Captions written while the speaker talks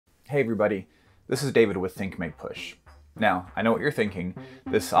Hey everybody, this is David with Think Make Push. Now, I know what you're thinking.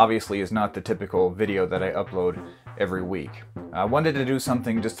 This obviously is not the typical video that I upload every week. I wanted to do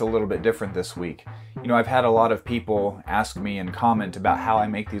something just a little bit different this week. You know, I've had a lot of people ask me and comment about how I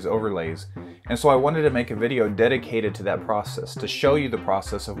make these overlays, and so I wanted to make a video dedicated to that process, to show you the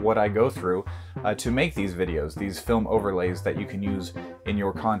process of what I go through to make these videos, these film overlays that you can use in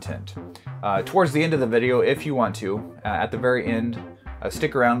your content. Towards the end of the video, if you want to, at the very end,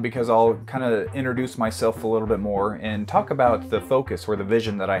 stick around because I'll kind of introduce myself a little bit more and talk about the focus or the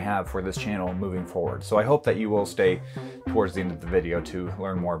vision that I have for this channel moving forward. So I hope that you will stay towards the end of the video to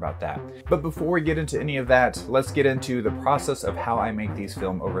learn more about that. But before we get into any of that, let's get into the process of how I make these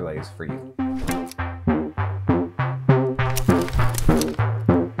film overlays for you.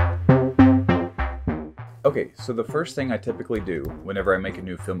 Okay, so the first thing I typically do whenever I make a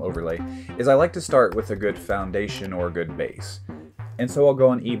new film overlay is I like to start with a good foundation or a good base. And so I'll go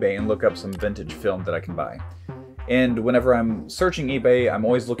on eBay and look up some vintage film that I can buy. And whenever I'm searching eBay, I'm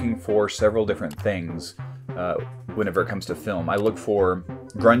always looking for several different things whenever it comes to film. I look for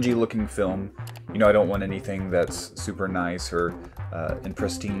grungy looking film. You know, I don't want anything that's super nice or in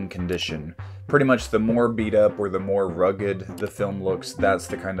pristine condition. Pretty much the more beat up or the more rugged the film looks, that's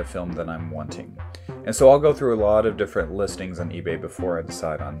the kind of film that I'm wanting. And so I'll go through a lot of different listings on eBay before I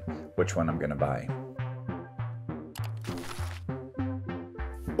decide on which one I'm going to buy.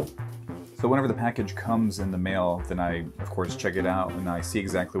 So whenever the package comes in the mail, then I, of course, check it out and I see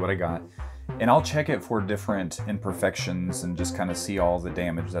exactly what I got. And I'll check it for different imperfections and just kind of see all the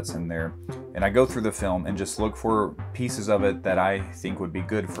damage that's in there. And I go through the film and just look for pieces of it that I think would be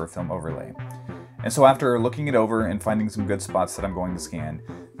good for a film overlay. And so after looking it over and finding some good spots that I'm going to scan,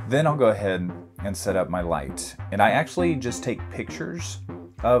 then I'll go ahead and set up my light. And I actually just take pictures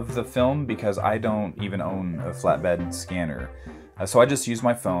of the film because I don't even own a flatbed scanner. So I just use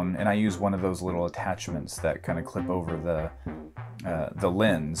my phone and I use one of those little attachments that kind of clip over the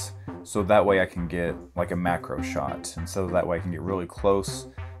lens, so that way I can get like a macro shot, and so that way I can get really close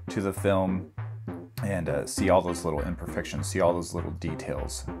to the film and see all those little imperfections, see all those little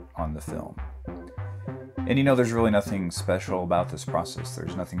details on the film. And you know, there's really nothing special about this process.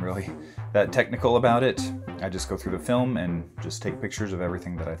 There's nothing really that technical about it. I just go through the film and just take pictures of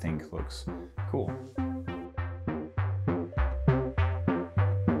everything that I think looks cool.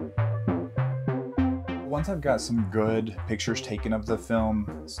 Once I've got some good pictures taken of the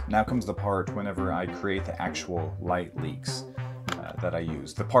film, now comes the part whenever I create the actual light leaks that I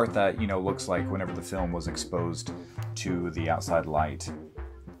use. The part that, you know, looks like whenever the film was exposed to the outside light.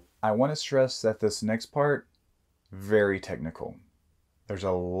 I want to stress that this next part, very technical. There's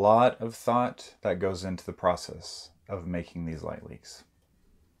a lot of thought that goes into the process of making these light leaks.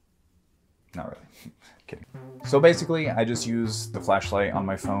 Not really, kidding. So basically, I just use the flashlight on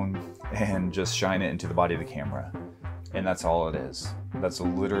my phone and just shine it into the body of the camera. And that's all it is. That's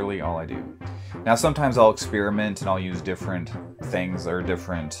literally all I do. Now sometimes I'll experiment and I'll use different things or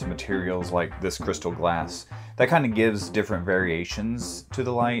different materials like this crystal glass. That kind of gives different variations to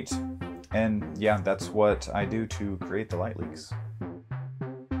the light. And yeah, that's what I do to create the light leaks.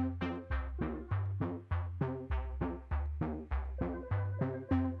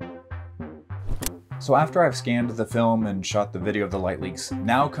 So after I've scanned the film and shot the video of the light leaks,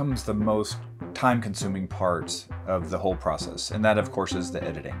 now comes the most time-consuming part of the whole process, and that of course is the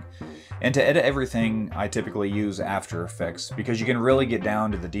editing. And to edit everything, I typically use After Effects because you can really get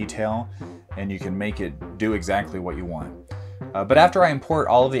down to the detail and you can make it do exactly what you want. But after I import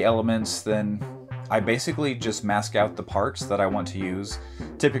all of the elements, then I basically just mask out the parts that I want to use.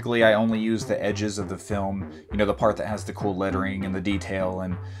 Typically, I only use the edges of the film, you know, the part that has the cool lettering and the detail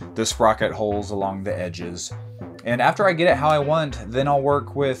and the sprocket holes along the edges. And after I get it how I want, then I'll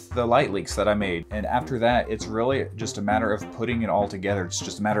work with the light leaks that I made. And after that, it's really just a matter of putting it all together. It's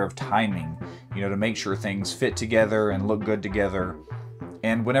just a matter of timing, you know, to make sure things fit together and look good together.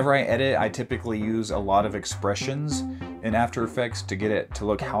 And whenever I edit, I typically use a lot of expressions in After Effects to get it to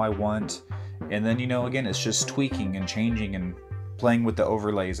look how I want. And then, you know, again, it's just tweaking and changing and playing with the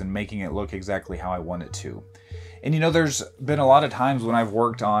overlays and making it look exactly how I want it to. And you know, there's been a lot of times when I've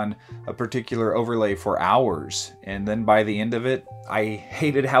worked on a particular overlay for hours, and then by the end of it, I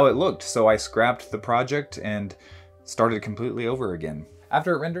hated how it looked. So I scrapped the project and started completely over again.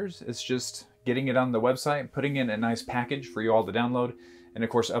 After it renders, it's just getting it on the website, putting it in a nice package for you all to download, and of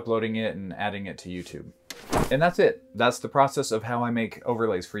course uploading it and adding it to YouTube. And that's it. That's the process of how I make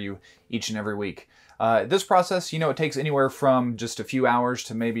overlays for you each and every week. This process, you know, it takes anywhere from just a few hours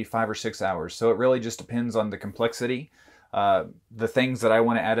to maybe 5 or 6 hours. So it really just depends on the complexity the things that I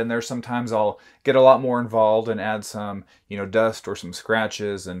want to add in there. Sometimes I'll get a lot more involved and add some, dust or some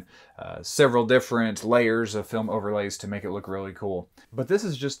scratches and several different layers of film overlays to make it look really cool. But this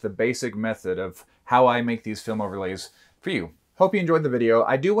is just the basic method of how I make these film overlays for you. Hope you enjoyed the video.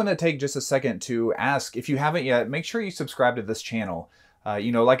 I do want to take just a second to ask, if you haven't yet, make sure you subscribe to this channel.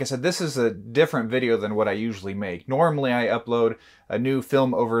 Like I said, this is a different video than what I usually make. Normally I upload a new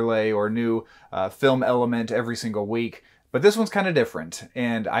film overlay or new film element every single week, but this one's kind of different.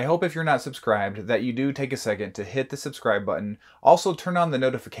 And I hope if you're not subscribed that you do take a second to hit the subscribe button. Also turn on the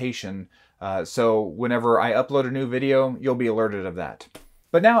notification so whenever I upload a new video, you'll be alerted of that.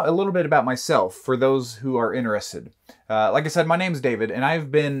 But now a little bit about myself for those who are interested. Like I said, my name's David, and I've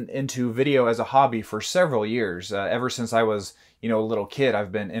been into video as a hobby for several years. Ever since I was, a little kid,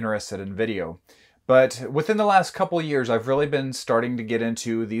 I've been interested in video. But within the last couple years, I've really been starting to get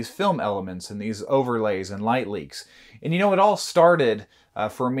into these film elements and these overlays and light leaks. And it all started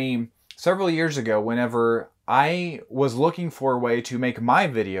for me several years ago whenever I was looking for a way to make my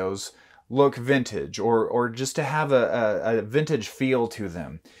videos look vintage or just to have a vintage feel to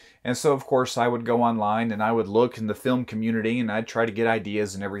them. And so of course I would go online and I would look in the film community and I'd try to get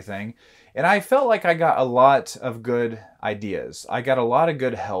ideas and everything. And I felt like I got a lot of good ideas. I got a lot of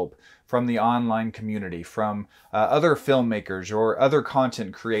good help from the online community, from other filmmakers or other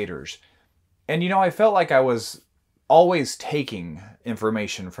content creators. And I felt like I was always taking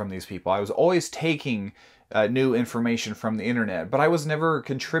information from these people. I was always taking new information from the internet, but I was never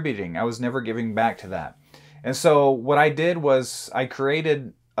contributing. I was never giving back to that. And so what I did was I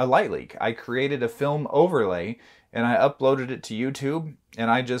created a light leak. I created a film overlay and I uploaded it to YouTube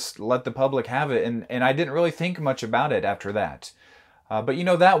and I just let the public have it. And I didn't really think much about it after that. But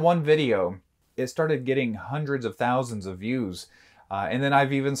that one video, it started getting hundreds of thousands of views. And then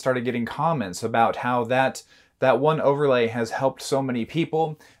I've even started getting comments about how that one overlay has helped so many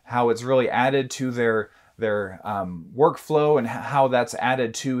people, how it's really added to their workflow and how that's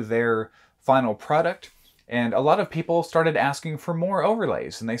added to their final product. And a lot of people started asking for more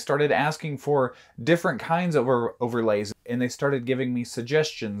overlays and they started asking for different kinds of overlays and they started giving me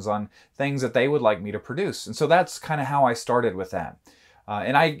suggestions on things that they would like me to produce. And so that's kind of how I started with that.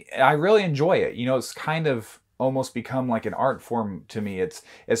 And I really enjoy it. It's kind of almost become like an art form to me. It's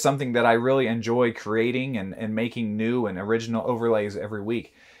something that I really enjoy creating and making new and original overlays every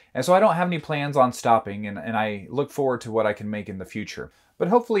week. And so I don't have any plans on stopping, and I look forward to what I can make in the future. But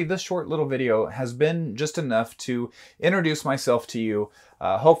hopefully this short little video has been just enough to introduce myself to you.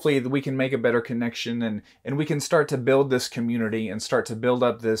 Hopefully we can make a better connection and we can start to build this community and start to build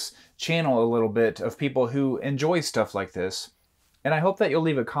up this channel a little bit of people who enjoy stuff like this. And I hope that you'll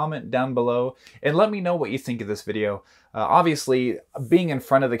leave a comment down below and let me know what you think of this video. Obviously, being in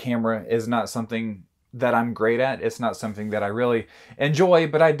front of the camera is not something that I'm great at. It's not something that I really enjoy,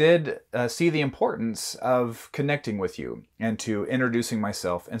 but I did see the importance of connecting with you and to introducing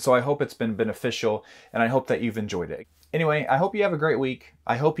myself. And so I hope it's been beneficial and I hope that you've enjoyed it. Anyway, I hope you have a great week.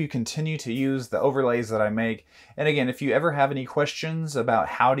 I hope you continue to use the overlays that I make. And again, if you ever have any questions about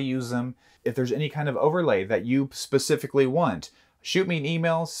how to use them, if there's any kind of overlay that you specifically want, shoot me an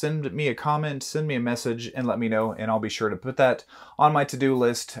email, send me a comment, send me a message, and let me know, and I'll be sure to put that on my to-do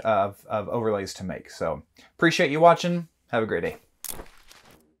list of overlays to make. So, appreciate you watching. Have a great day.